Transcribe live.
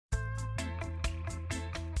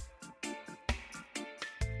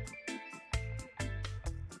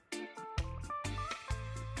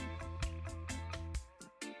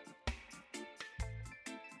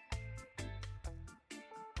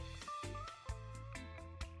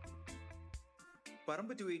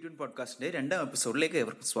പറമ്പ് 281 പോഡ്കാസ്റ്റിന്റെ 2ാം എപ്പിസോഡിലേക്ക്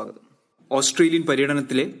ഏവർക്കും സ്വാഗതം. ഓസ്ട്രേലിയൻ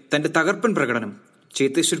പര്യടനത്തിലെ തന്റെ തകർപ്പൻ പ്രകടനം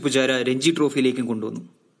ചേതേശ്വർ പുജാര രഞ്ജി ട്രോഫിയിലേക്കും കൊണ്ടുവന്നു.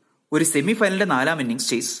 ഒരു സെമി ഫൈനലിന്റെ 4ാം ഇന്നിംഗ്സ്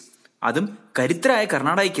ചേസ്, അതും കരുത്തരായ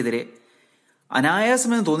കർണാടകയ്ക്കെതിരെ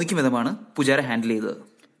അനായാസമെന്ന് തോന്നിക്കും വിധമാണ് പുജാര ഹാൻഡിൽ ചെയ്തത്.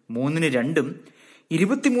 3-2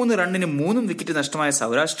 23 റണ്ണിന് 3 വിക്കറ്റ് നഷ്ടമായ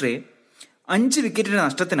സൗരാഷ്ട്രയെ 5 വിക്കറ്റിന്റെ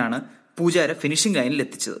നഷ്ടത്തിനാണ് പുജാര ഫിനിഷിംഗ് ലൈനിൽ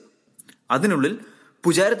എത്തിച്ചത്. അതിനുള്ളിൽ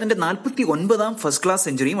പുജാര തന്റെ 49ാം ഫസ്റ്റ് ക്ലാസ്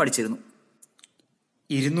സെഞ്ചുറിയും അടിച്ചിരുന്നു.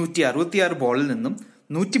 266 ബോളിൽ നിന്നും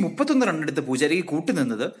 131 റണ്ണെടുത്ത് പൂജാരയ്ക്ക്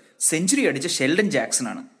കൂട്ടുനിന്നത് സെഞ്ചുറി അടിച്ച ഷെൽഡൻ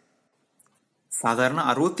ജാക്സനാണ്. സാധാരണ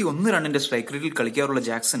 61 റണ്ണിന്റെ സ്ട്രൈക്ക് റേറ്റിൽ കളിക്കാറുള്ള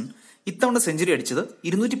ജാക്സൺ ഇത്തവണ സെഞ്ചുറി അടിച്ചത്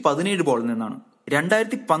 217 ബോളിൽ നിന്നാണ്.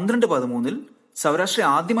 2012-13 സൗരാഷ്ട്ര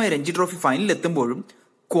ആദ്യമായി രഞ്ജി ട്രോഫി ഫൈനലിൽ എത്തുമ്പോഴും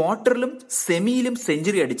ക്വാർട്ടറിലും സെമിയിലും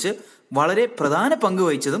സെഞ്ചുറി അടിച്ച് വളരെ പ്രധാന പങ്ക്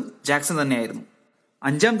വഹിച്ചതും ജാക്സൺ തന്നെയായിരുന്നു.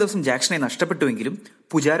 5ാം ദിവസം ജാക്സനെ നഷ്ടപ്പെട്ടുവെങ്കിലും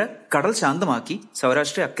പുജാര കടൽ ശാന്തമാക്കി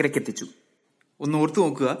സൗരാഷ്ട്രയെ അക്കരയ്ക്കെത്തിച്ചു. ഒന്ന് ഓർത്തു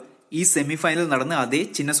നോക്കുക, ഈ സെമി ഫൈനൽ നടന്ന അതേ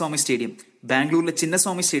ചിന്നസ്വാമി സ്റ്റേഡിയം, ബാംഗ്ലൂരിലെ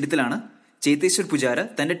ചിന്നസ്വാമി സ്റ്റേഡിയത്തിലാണ് ചേതേശ്വർ പുജാര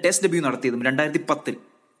തന്റെ ടെസ്റ്റ് ഡെബ്യൂ നടത്തിയതും 2010.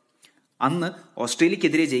 അന്ന്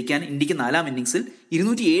ഓസ്ട്രേലിയക്കെതിരെ ജയിക്കാൻ ഇന്ത്യക്ക് 4ാം ഇന്നിംഗ്സിൽ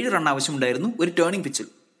 207 റൺ ആവശ്യമുണ്ടായിരുന്നു ഒരു ടേണിംഗ് പിച്ചിൽ.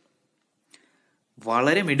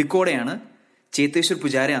 വളരെ മിടുക്കോടെയാണ് ചേതേശ്വർ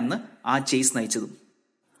പുജാര അന്ന് ആ ചേസ് നയിച്ചതും.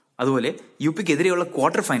 അതുപോലെ യുപിക്കെതിരെയുള്ള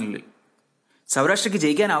ക്വാർട്ടർ ഫൈനലിൽ സൗരാഷ്ട്രയ്ക്ക്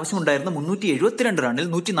ജയിക്കാൻ ആവശ്യമുണ്ടായിരുന്ന 372 റണ്ണിൽ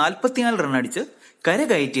 144 റൺ അടിച്ച്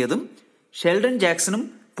കരകയറ്റിയതും ഷെൽഡൻ ജാക്സണും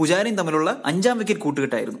പുജാരയും തമ്മിലുള്ള 5ാം വിക്കറ്റ്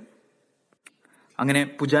കൂട്ടുകെട്ടായിരുന്നു. അങ്ങനെ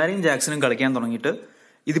പുജാരയും ജാക്സണും കളിക്കാൻ തുടങ്ങിയിട്ട്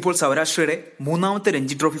ഇതിപ്പോൾ സൗരാഷ്ട്രയുടെ 3ാമത്തെ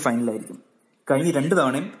രഞ്ജി ട്രോഫി ഫൈനലായിരിക്കും. കഴിഞ്ഞ 2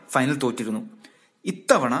 തവണയും ഫൈനൽ തോറ്റിരുന്നു.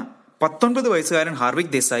 ഇത്തവണ 19 വയസ്സുകാരൻ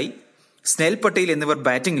ഹാർവിക് ദേശായി, സ്നെൽ പട്ടേൽ എന്നിവർ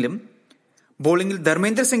ബാറ്റിംഗിലും ബോളിംഗിൽ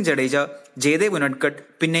ധർമ്മേന്ദ്ര സിംഗ് ജഡേജ, ജയദേവ് ഉനഡ്കട്ട്,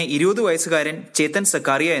 പിന്നെ 20 വയസ്സുകാരൻ ചേതൻ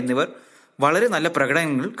സക്കാറിയ എന്നിവർ വളരെ നല്ല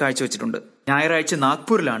പ്രകടനങ്ങൾ കാഴ്ചവെച്ചിട്ടുണ്ട്. ഞായറാഴ്ച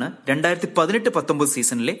നാഗ്പൂരിലാണ് 2018-19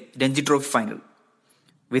 സീസണിലെ രഞ്ജി ട്രോഫി ഫൈനൽ.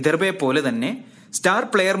 വിദർഭയെ പോലെ തന്നെ സ്റ്റാർ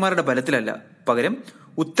പ്ലെയർമാരുടെ ബലത്തിലല്ല, പകരം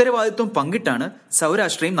ഉത്തരവാദിത്വം പങ്കിട്ടാണ്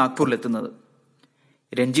സൗരാഷ്ട്രയും നാഗ്പൂരിലെത്തുന്നത്.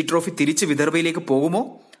 രഞ്ജി ട്രോഫി തിരിച്ച് വിദർഭയിലേക്ക് പോകുമോ,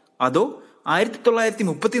 അതോ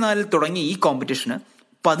 1934 തുടങ്ങിയ ഈ കോമ്പറ്റീഷന്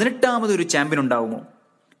 18ാമതൊരു ചാമ്പ്യൻ ഉണ്ടാവുമോ?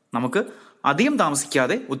 നമുക്ക് അധികം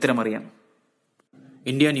താമസിക്കാതെ ഉത്തരമറിയാം.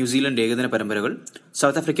 ഇന്ത്യ ന്യൂസിലൻഡ് ഏകദിന പരമ്പരകൾ,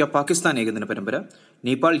 സൗത്ത് ആഫ്രിക്ക പാകിസ്ഥാൻ ഏകദിന പരമ്പര,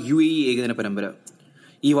 നേപ്പാൾ UAE ഏകദിന പരമ്പര.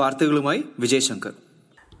 ഈ വാർത്തകളുമായി വിജയ് ശങ്കർ.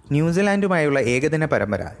 ന്യൂസിലാൻഡുമായുള്ള ഏകദിന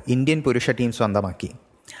പരമ്പര ഇന്ത്യൻ പുരുഷ ടീം സ്വന്തമാക്കി.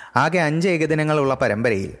 ആകെ 5 ഏകദിനങ്ങളുള്ള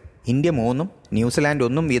പരമ്പരയിൽ ഇന്ത്യ 3ഉം ന്യൂസിലാൻഡ്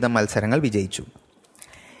 1ഉം വീതം മത്സരങ്ങൾ വിജയിച്ചു.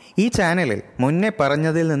 ഈ ചാനലിൽ മുന്നേ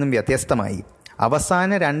പറഞ്ഞതിൽ നിന്നും വ്യത്യസ്തമായി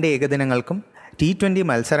അവസാന 2 ഏകദിനങ്ങൾക്കും T20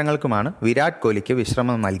 മത്സരങ്ങൾക്കുമാണ് വിരാട് കോഹ്ലിക്ക്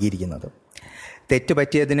വിശ്രമം നൽകിയിരിക്കുന്നത്.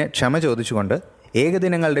 തെറ്റുപറ്റിയതിന് ക്ഷമ ചോദിച്ചുകൊണ്ട്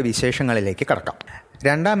ഏകദിനങ്ങളുടെ വിശേഷങ്ങളിലേക്ക് കടക്കാം.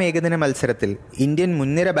 2ാം ഏകദിന മത്സരത്തിൽ ഇന്ത്യൻ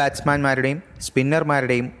മുൻനിര ബാറ്റ്സ്മാൻമാരുടെയും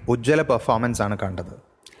സ്പിന്നർമാരുടെയും ഉജ്ജ്വല പെർഫോമൻസാണ് കണ്ടത്.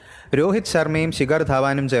 രോഹിത് ശർമ്മയും ശിഖർ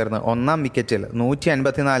ധവാനും ചേർന്ന് 1ാം വിക്കറ്റിൽ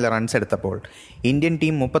 154 റൺസ് എടുത്തപ്പോൾ ഇന്ത്യൻ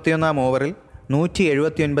ടീം 31ാം ഓവറിൽ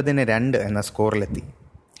 179-2 എന്ന സ്കോറിലെത്തി.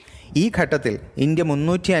 ഈ ഘട്ടത്തിൽ ഇന്ത്യ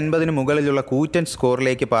 350 മുകളിലുള്ള കൂറ്റൻ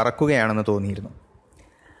സ്കോറിലേക്ക് പറക്കുകയാണെന്ന് തോന്നിയിരുന്നു.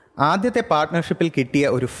 ആദ്യത്തെ പാർട്ട്ണർഷിപ്പിൽ കിട്ടിയ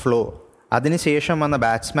ഒരു ഫ്ലോ അതിനുശേഷം വന്ന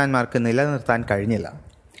ബാറ്റ്സ്മാൻമാർക്ക് നിലനിർത്താൻ കഴിഞ്ഞില്ല.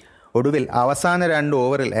 ഒടുവിൽ അവസാന 2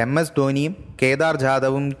 ഓവറിൽ MS ധോണിയും കേദാർ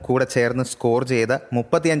ജാദവും കൂടെ ചേർന്ന് സ്കോർ ചെയ്ത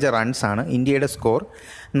 35 റൺസാണ് ഇന്ത്യയുടെ സ്കോർ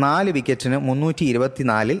 4 വിക്കറ്റിന്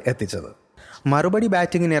 324 എത്തിച്ചത്. മറുപടി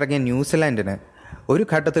ബാറ്റിങ്ങിന് ഇറങ്ങിയ ന്യൂസിലാൻഡിന് ഒരു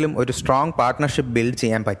ഘട്ടത്തിലും ഒരു സ്ട്രോങ് പാർട്ട്ണർഷിപ്പ് ബിൽഡ്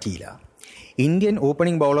ചെയ്യാൻ പറ്റിയില്ല. ഇന്ത്യൻ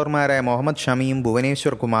ഓപ്പണിംഗ് ബൗളർമാരായ മുഹമ്മദ് ഷമിയും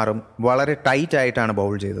ഭുവനേശ്വർ കുമാറും വളരെ ടൈറ്റായിട്ടാണ്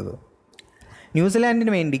ബൗൾ ചെയ്തത്.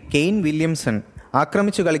 ന്യൂസിലാൻഡിന് വേണ്ടി കെയ്ൻ വില്യംസൺ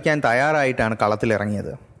ആക്രമിച്ചു കളിക്കാൻ തയ്യാറായിട്ടാണ്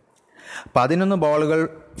കളത്തിലിറങ്ങിയത്. 11 ബോളുകൾ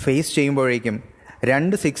ഫേസ് ചെയ്യുമ്പോഴേക്കും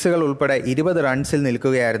 2 സിക്സുകൾ ഉൾപ്പെടെ 20 റൺസിൽ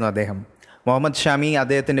നിൽക്കുകയായിരുന്നു അദ്ദേഹം. മുഹമ്മദ് ഷമി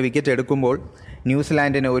അദ്ദേഹത്തിൻ്റെ വിക്കറ്റ് എടുക്കുമ്പോൾ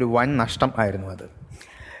ന്യൂസിലാൻഡിന് ഒരു വൻ നഷ്ടം ആയിരുന്നു അത്.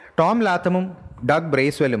 ടോം ലാത്തമും ഡഗ്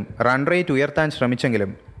ബ്രേസ്വെല്ലും റൺ റേറ്റ് ഉയർത്താൻ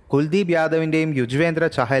ശ്രമിച്ചെങ്കിലും കുൽദീപ് യാദവിൻ്റെയും യുജ്വേന്ദ്ര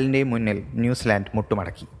ചഹലിൻ്റെയും മുന്നിൽ ന്യൂസിലാൻഡ്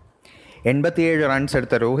മുട്ടുമടക്കി. 87 റൺസ്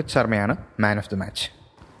എടുത്ത രോഹിത് ശർമ്മയാണ് മാൻ ഓഫ് ദി മാച്ച്.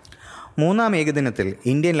 3ാം ഏകദിനത്തിൽ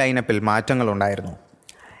ഇന്ത്യൻ ലൈനപ്പിൽ മാറ്റങ്ങളുണ്ടായിരുന്നു.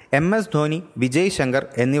 MS ധോണി, വിജയ് ശങ്കർ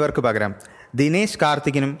എന്നിവർക്ക് പകരം ദിനേശ്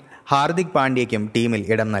കാർത്തിക്കിനും ഹാർദിക് പാണ്ഡ്യയ്ക്കും ടീമിൽ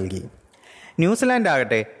ഇടം നൽകി. ന്യൂസിലാൻഡ്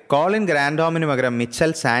ആകട്ടെ കോളിൻ ഗ്രാൻഡോമിന് പകരം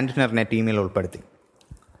മിച്ചൽ സാന്റ്നറിനെ ടീമിൽ ഉൾപ്പെടുത്തി.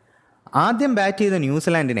 ആദ്യം ബാറ്റ് ചെയ്ത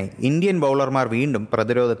ന്യൂസിലാൻഡിനെ ഇന്ത്യൻ ബൗളർമാർ വീണ്ടും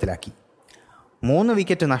പ്രതിരോധത്തിലാക്കി. 3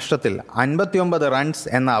 വിക്കറ്റ് നഷ്ടത്തിൽ 59 റൺസ്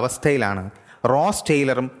എന്ന അവസ്ഥയിലാണ് റോസ്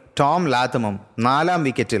ടെയ്ലറും ടോം ലാത്തമും 4ാം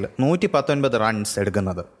വിക്കറ്റിൽ 119 റൺസ്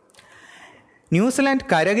എടുക്കുന്നത്. ന്യൂസിലാൻഡ്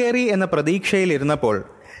കരകയറി എന്ന പ്രതീക്ഷയിലിരുന്നപ്പോൾ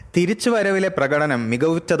തിരിച്ചുവരവിലെ പ്രകടനം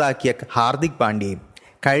മികവുറ്റതാക്കിയ ഹാർദിക് പാണ്ഡ്യയും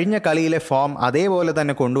കഴിഞ്ഞ കളിയിലെ ഫോം അതേപോലെ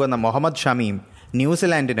തന്നെ കൊണ്ടുവന്ന മുഹമ്മദ് ഷമിയും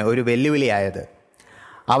ന്യൂസിലാൻഡിന് ഒരു വെല്ലുവിളിയായത്.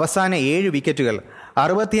 അവസാന 7 വിക്കറ്റുകൾ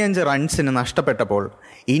 65 റൺസിന് നഷ്ടപ്പെട്ടപ്പോൾ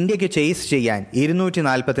ഇന്ത്യക്ക് ചേസ് ചെയ്യാൻ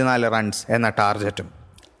 244 റൺസ് എന്ന ടാർഗറ്റും.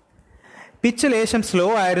 പിച്ച് ലേശം സ്ലോ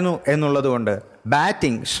ആയിരുന്നു എന്നുള്ളതുകൊണ്ട്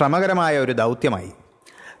ബാറ്റിംഗ് ശ്രമകരമായ ഒരു ദൗത്യമായി.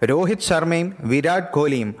 രോഹിത് ശർമ്മയും വിരാട്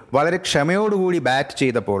കോഹ്ലിയും വളരെ ക്ഷമയോടുകൂടി ബാറ്റ്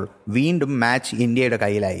ചെയ്തപ്പോൾ വീണ്ടും മാച്ച് ഇന്ത്യയുടെ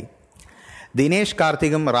കയ്യിലായി. ദിനേശ്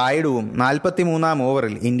കാർത്തികും റായിഡുവും 43-ാം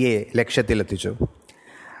ഓവറിൽ ഇന്ത്യയെ ലക്ഷ്യത്തിലെത്തിച്ചു.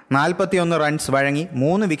 41 റൺസ് വഴങ്ങി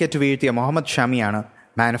 3 വിക്കറ്റ് വീഴ്ത്തിയ മുഹമ്മദ് ഷമിയാണ്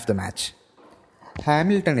മാൻ ഓഫ് ദ മാച്ച്.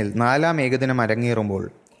 ഹാമിൽട്ടണിൽ 4-ാം ഏകദിനം അരങ്ങേറുമ്പോൾ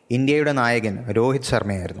ഇന്ത്യയുടെ നായകൻ രോഹിത്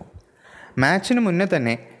ശർമ്മയായിരുന്നു. മാച്ചിന് മുന്നേ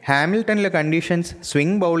തന്നെ ഹാമിൽട്ടണിലെ കണ്ടീഷൻസ്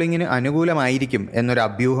സ്വിംഗ് ബൗളിങ്ങിന് അനുകൂലമായിരിക്കും എന്നൊരു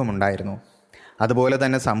അഭ്യൂഹമുണ്ടായിരുന്നു. അതുപോലെ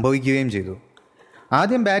തന്നെ സംഭവിക്കുകയും ചെയ്തു.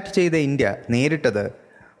 ആദ്യം ബാറ്റ് ചെയ്ത ഇന്ത്യ നേരിട്ടത്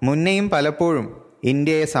മുന്നേയും പലപ്പോഴും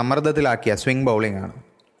ഇന്ത്യയെ സമ്മർദ്ദത്തിലാക്കിയ സ്വിംഗ് ബൗളിംഗാണ്.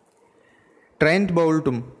 ട്രെൻറ്റ്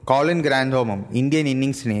ബൗൾട്ടും കോളിൻ ഗ്രാൻഡ്ഹോമും ഇന്ത്യൻ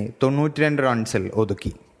ഇന്നിങ്സിനെ 92 റൺസിൽ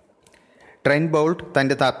ഒതുക്കി. ട്രെൻറ്റ് ബൗൾട്ട്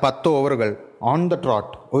തൻ്റെ 10 ഓവറുകൾ ഓൺ ദ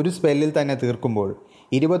ട്രോട്ട് ഒരു സ്പെല്ലിൽ തന്നെ തീർക്കുമ്പോൾ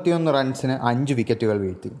 21 റൺസിന് 5 വിക്കറ്റുകൾ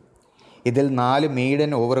വീഴ്ത്തി. ഇതിൽ 4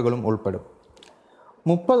 മെയ്ഡൻ ഓവറുകളും ഉൾപ്പെടും.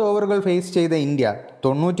 30 ഓവറുകൾ ഫേസ് ചെയ്ത ഇന്ത്യ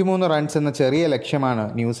 93 റൺസ് എന്ന ചെറിയ ലക്ഷ്യമാണ്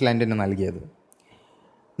ന്യൂസിലാൻഡിന് നൽകിയത്.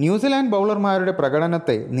 ന്യൂസിലാൻഡ് ബൗളർമാരുടെ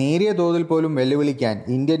പ്രകടനത്തെ നേരിയ തോതിൽ പോലും വെല്ലുവിളിക്കാൻ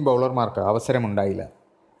ഇന്ത്യൻ ബൗളർമാർക്ക് അവസരമുണ്ടായില്ല.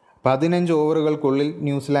 15 ഓവറുകൾക്കുള്ളിൽ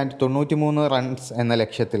ന്യൂസിലാൻഡ് 93 റൺസ് എന്ന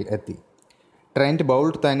ലക്ഷ്യത്തിൽ എത്തി. ട്രെൻറ്റ്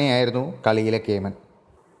ബൗൾട്ട് തന്നെയായിരുന്നു കളിയിലെ കേമൻ.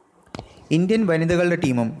 ഇന്ത്യൻ വനിതകളുടെ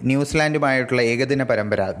ടീമും ന്യൂസിലാൻഡുമായിട്ടുള്ള ഏകദിന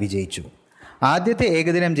പരമ്പര വിജയിച്ചു. ആദ്യത്തെ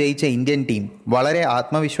ഏകദിനം ജയിച്ച ഇന്ത്യൻ ടീം വളരെ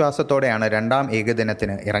ആത്മവിശ്വാസത്തോടെയാണ് 2-ാം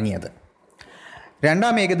ഏകദിനത്തിന് ഇറങ്ങിയത്.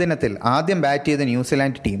 2-ാം ഏകദിനത്തിൽ ആദ്യം ബാറ്റ് ചെയ്ത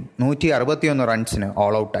ന്യൂസിലാൻഡ് ടീം 161 റൺസിന്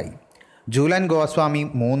ഓൾ ഔട്ടായി. ജൂലൻ ഗോസ്വാമി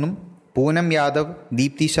 3-ഉം പൂനം യാദവ്,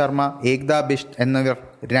 ദീപ്തി ശർമ്മ, ഏക്താ ബിഷ്ത് എന്നിവർ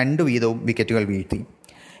 2 വീതവും വിക്കറ്റുകൾ വീഴ്ത്തി.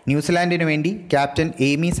 ന്യൂസിലാൻഡിനു വേണ്ടി ക്യാപ്റ്റൻ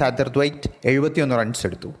ഏമി സാദർദ്വൈറ്റ് 71 റൺസ്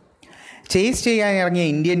എടുത്തു. ചേസ് ചെയ്യാനിറങ്ങിയ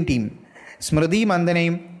ഇന്ത്യൻ ടീം സ്മൃതി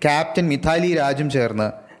മന്ദനയും ക്യാപ്റ്റൻ മിഥാലി രാജും ചേർന്ന്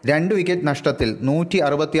 2 വിക്കറ്റ് നഷ്ടത്തിൽ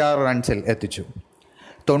 166 റൺസിൽ എത്തിച്ചു.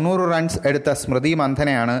 90 റൺസ് എടുത്ത സ്മൃതി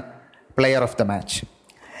മന്ദനയാണ് player of the match.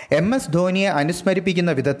 MS ധോണിയെ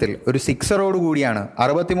അനുസ്മരിപ്പിക്കുന്ന വിധത്തിൽ ഒരു സിക്സറോടുകൂടിയാണ്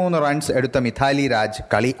 63 റൺസ് എടുത്ത മിഥാലി രാജ്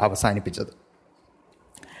കളി അവസാനിപ്പിച്ചത്.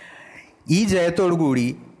 ഈ ജയത്തോടുകൂടി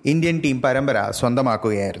ഇന്ത്യൻ ടീം പരമ്പര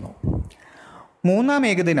സ്വന്തമാക്കുകയായിരുന്നു. 3-ാം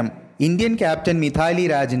ഏകദിനം ഇന്ത്യൻ ക്യാപ്റ്റൻ മിഥാലി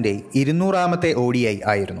രാജിൻ്റെ 200-ാമത്തെ ODI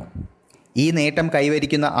ആയിരുന്നു. ഈ നേട്ടം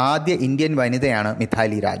കൈവരിക്കുന്ന ആദ്യ ഇന്ത്യൻ വനിതയാണ്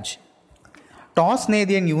മിഥാലി രാജ്. ടോസ്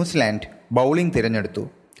നേടിയ ന്യൂസിലാൻഡ് ബൗളിംഗ് തിരഞ്ഞെടുത്തു.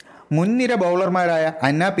 മുൻനിര ബൗളർമാരായ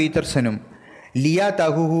അന്ന പീറ്റർസനും ലിയ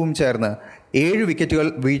തഹുവും ചേർന്ന് 7 വിക്കറ്റുകൾ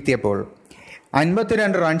വീഴ്ത്തിയപ്പോൾ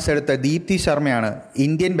 52 റൺസ് എടുത്ത ദീപ്തി ശർമ്മയാണ്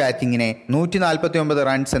ഇന്ത്യൻ ബാറ്റിങ്ങിനെ 149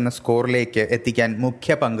 റൺസ് എന്ന സ്കോറിലേക്ക് എത്തിക്കാൻ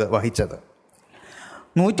മുഖ്യ പങ്ക് വഹിച്ചത്.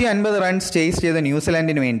 150 റൺസ് ചേസ് ചെയ്ത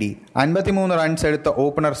ന്യൂസിലാൻഡിന് വേണ്ടി 53 റൺസ് എടുത്ത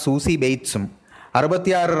ഓപ്പണർ സൂസി ബെയ്റ്റ്സും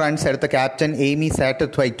 66 റൺസ് എടുത്ത ക്യാപ്റ്റൻ ഏമി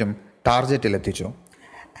സാറ്റർത്വൈറ്റും ടാർഗറ്റിലെത്തിച്ചു.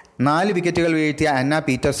 4 വിക്കറ്റുകൾ വീഴ്ത്തിയ അന്ന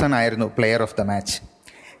പീറ്റർസൺ ആയിരുന്നു പ്ലെയർ ഓഫ് ദ മാച്ച്.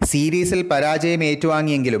 സീരീസിൽ പരാജയം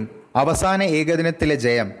ഏറ്റുവാങ്ങിയെങ്കിലും അവസാന ഏകദിനത്തിലെ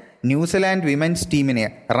ജയം ന്യൂസിലാൻഡ് വിമൻസ് ടീമിനെ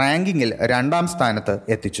റാങ്കിങ്ങിൽ 2-ാം സ്ഥാനത്ത്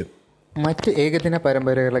എത്തിച്ചു. മറ്റ് ഏകദിന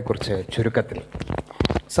പരമ്പരകളെക്കുറിച്ച് ചുരുക്കത്തിൽ: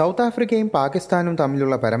 സൗത്ത് ആഫ്രിക്കയും പാകിസ്ഥാനും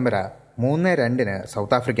തമ്മിലുള്ള പരമ്പര 3-2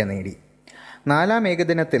 സൗത്ത് ആഫ്രിക്ക നേടി. 4-ാം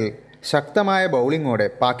ഏകദിനത്തിൽ ശക്തമായ ബൗളിങ്ങോടെ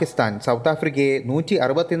പാകിസ്ഥാൻ സൗത്ത് ആഫ്രിക്കയെ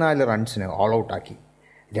 164 റൺസിന് ഓൾ ഔട്ടാക്കി.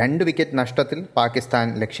 2 വിക്കറ്റ് നഷ്ടത്തിൽ പാകിസ്ഥാൻ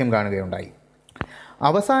ലക്ഷ്യം കാണുകയുണ്ടായി.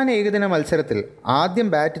 അവസാന ഏകദിന മത്സരത്തിൽ ആദ്യം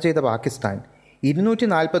ബാറ്റ് ചെയ്ത പാകിസ്ഥാൻ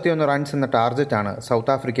 241 റൺസ് എന്ന ടാർഗറ്റാണ്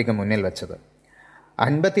സൗത്ത് ആഫ്രിക്കയ്ക്ക് മുന്നിൽ വെച്ചത്.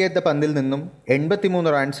 58 പന്തിൽ നിന്നും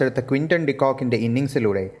 83 റൺസ് എടുത്ത ക്വിൻ്റൺ ഡിക്കോക്കിൻ്റെ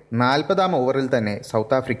ഇന്നിങ്സിലൂടെ 40-ാം ഓവറിൽ തന്നെ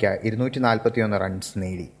സൗത്ത് ആഫ്രിക്ക 241 റൺസ്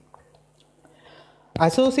നേടി.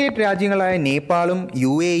 അസോസിയേറ്റ് രാജ്യങ്ങളായ നേപ്പാളും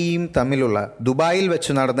UAEയും തമ്മിലുള്ള ദുബായിൽ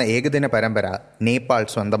വെച്ച് നടന്ന ഏകദിന പരമ്പര നേപ്പാൾ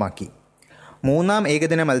സ്വന്തമാക്കി. 3-ാം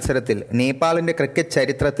ഏകദിന മത്സരത്തിൽ നേപ്പാളിൻ്റെ ക്രിക്കറ്റ്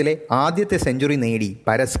ചരിത്രത്തിലെ ആദ്യത്തെ സെഞ്ചുറി നേടി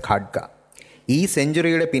പരസ് ഖാഡ്ക. ഈ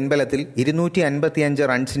സെഞ്ചുറിയുടെ പിൻബലത്തിൽ 255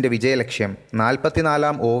 റൺസിൻ്റെ വിജയലക്ഷ്യം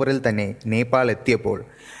 44-ാം ഓവറിൽ തന്നെ നേപ്പാൾ എത്തിയപ്പോൾ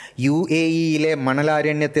UAEയിലെ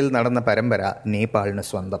മണലാരണ്യത്തിൽ നടന്ന പരമ്പര നേപ്പാളിന്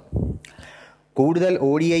സ്വന്തം. കൂടുതൽ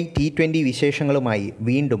ODI T20 വിശേഷങ്ങളുമായി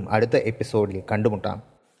വീണ്ടും അടുത്ത എപ്പിസോഡിൽ കണ്ടുമുട്ടാം.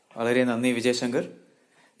 വളരെ നന്ദി വിജയശങ്കർ.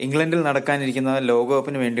 ഇംഗ്ലണ്ടിൽ നടക്കാനിരിക്കുന്ന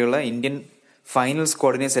ലോകകപ്പിന് വേണ്ടിയുള്ള ഇന്ത്യൻ ഫൈനൽ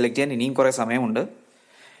സ്ക്വാഡിനെ സെലക്ട് ചെയ്യാൻ ഇനിയും കുറേ സമയമുണ്ട്.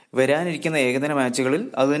 വരാനിരിക്കുന്ന ഏകദിന മാച്ചുകളിൽ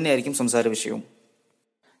അതുതന്നെയായിരിക്കും സംസാര വിഷയവും.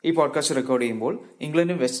 ഈ പോഡ്കാസ്റ്റ് റെക്കോർഡ് ചെയ്യുമ്പോൾ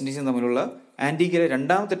ഇംഗ്ലണ്ടും വെസ്റ്റ് ഇൻഡീസും തമ്മിലുള്ള ആന്റിഗയിലെ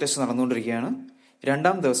 2ാമത്തെ ടെസ്റ്റ് നടന്നുകൊണ്ടിരിക്കുകയാണ്.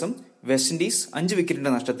 2ാം ദിവസം വെസ്റ്റ് ഇൻഡീസ് 5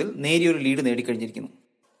 വിക്കറ്റിന്റെ നഷ്ടത്തിൽ നേരിയൊരു ലീഡ് നേടിക്കഴിഞ്ഞിരിക്കുന്നു.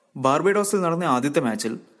 ബാർബഡോസിൽ നടന്ന ആദ്യത്തെ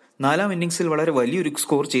മാച്ചിൽ 4-ാം ഇന്നിംഗ്സിൽ വളരെ വലിയൊരു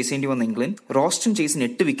സ്കോർ ചെയ്യേണ്ടി വന്ന ഇംഗ്ലണ്ട് റോസ്റ്റൺ ചേസിന്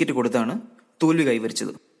 8 വിക്കറ്റ് കൊടുത്താണ് തോൽവി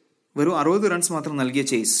കൈവരിച്ചത്. വെറും 60 റൺസ് മാത്രം നൽകിയ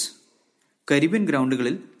ചേസ് കരീബിയൻ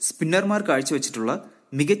ഗ്രൗണ്ടുകളിൽ സ്പിന്നർമാർ കാഴ്ചവെച്ചിട്ടുള്ള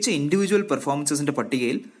മികച്ച ഇൻഡിവിജ്വൽ പെർഫോമൻസസിന്റെ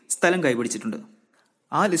പട്ടികയിൽ സ്ഥലം കൈപിടിച്ചിട്ടുണ്ട്.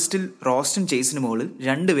 ആ ലിസ്റ്റിൽ റോസ്റ്റൺ ചേസിന് മുകളിൽ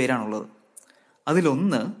 2 പേരാണുള്ളത്.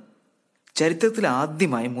 അതിലൊന്ന് ചരിത്രത്തിൽ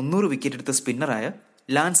ആദ്യമായി 300 വിക്കറ്റ് എടുത്ത സ്പിന്നറായ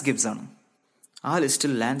ലാൻസ് ഗിബ്സ് ആണ്. ആ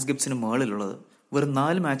ലിസ്റ്റിൽ ലാൻസ് ഗിബ്സിന് മുകളിലുള്ളത് വെറും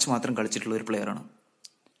 4 മാച്ച് മാത്രം കളിച്ചിട്ടുള്ള ഒരു പ്ലെയറാണ്.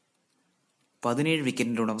 17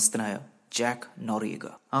 വിക്കറ്റിന്റെ ഉടമസ്ഥനായ ജാക്ക് നോറിയേഗ.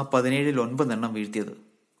 ആ 17-ൽ 9 വീഴ്ത്തിയത്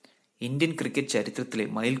ഇന്ത്യൻ ക്രിക്കറ്റ് ചരിത്രത്തിലെ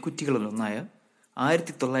മയിൽക്കുറ്റികളിലൊന്നായ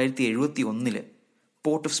 1971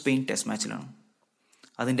 പോർട്ട് ഓഫ് സ്പെയിൻ ടെസ്റ്റ് മാച്ചിലാണ്.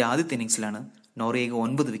 അതിൻ്റെ ആദ്യത്തെ ഇന്നിങ്സിലാണ് നോറിയേഗ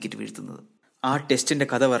 9 വിക്കറ്റ് വീഴ്ത്തുന്നത്. ആ ടെസ്റ്റിന്റെ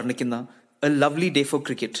കഥ വർണ്ണിക്കുന്ന a lovely day for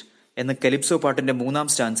cricket എന്ന കലിപ്സോ പാട്ടിന്റെ 3-ാം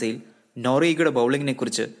സ്റ്റാൻസയിൽ നോറിയേഗയുടെ ബൗളിങ്ങിനെ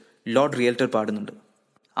കുറിച്ച് ലോർഡ് റിയൽട്ടർ പാടുന്നുണ്ട്.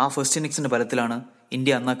 ആ ഫസ്റ്റ് ഇന്നിങ്സിന്റെ ബലത്തിലാണ്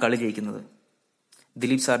ഇന്ത്യ അന്ന് ആ കളി ജയിക്കുന്നത്.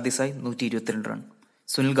 ദിലീപ് സാർദിസായ് 122 റൺ,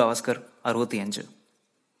 സുനിൽ ഗവാസ്കർ 65.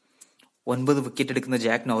 9 വിക്കറ്റ് എടുക്കുന്ന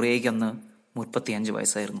ജാക്ക് നോറിയേഗയ്ക്ക് അന്ന് 35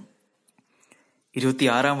 വയസ്സായിരുന്നു.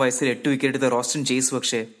 26-ാം വയസ്സിൽ 8 വിക്കറ്റ് എടുത്ത റോസ്റ്റൺ ചേസ്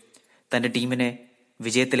പക്ഷേ തന്റെ ടീമിനെ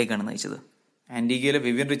വിജയത്തിലേക്കാണ് നയിച്ചത്. ആന്റിഗയിലെ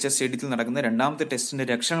വിവിയൻ റിച്ചർഡ് സ്റ്റേഡിയത്തിൽ നടക്കുന്ന 2ാമത്തെ ടെസ്റ്റിന്റെ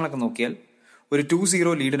ലക്ഷണങ്ങളൊക്കെ നോക്കിയാൽ ഒരു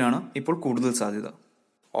 2-0 ലീഡിനാണ് ഇപ്പോൾ കൂടുതൽ സാധ്യത.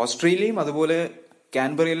 ഓസ്ട്രേലിയയും അതുപോലെ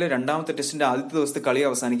കാൻബറിയിലെ 2ാമത്തെ ടെസ്റ്റിന്റെ ആദ്യത്തെ ദിവസത്തെ കളി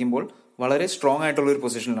അവസാനിക്കുമ്പോൾ വളരെ സ്ട്രോങ് ആയിട്ടുള്ള ഒരു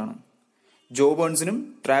പൊസിഷനിലാണ്. ജോ ബേൺസിനും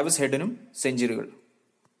ട്രാവിസ് ഹെഡിനും സെഞ്ചുറികൾ.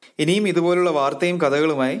 ഇനിയും ഇതുപോലുള്ള വാർത്തയും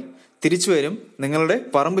കഥകളുമായി തിരിച്ചു വരും നിങ്ങളുടെ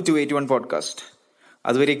പറമ്പ് 281 പോഡ്കാസ്റ്റ്.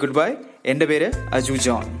 അതുവരെ ഗുഡ് ബൈ. എൻ്റെ പേര് അജു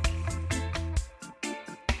ജോൺ.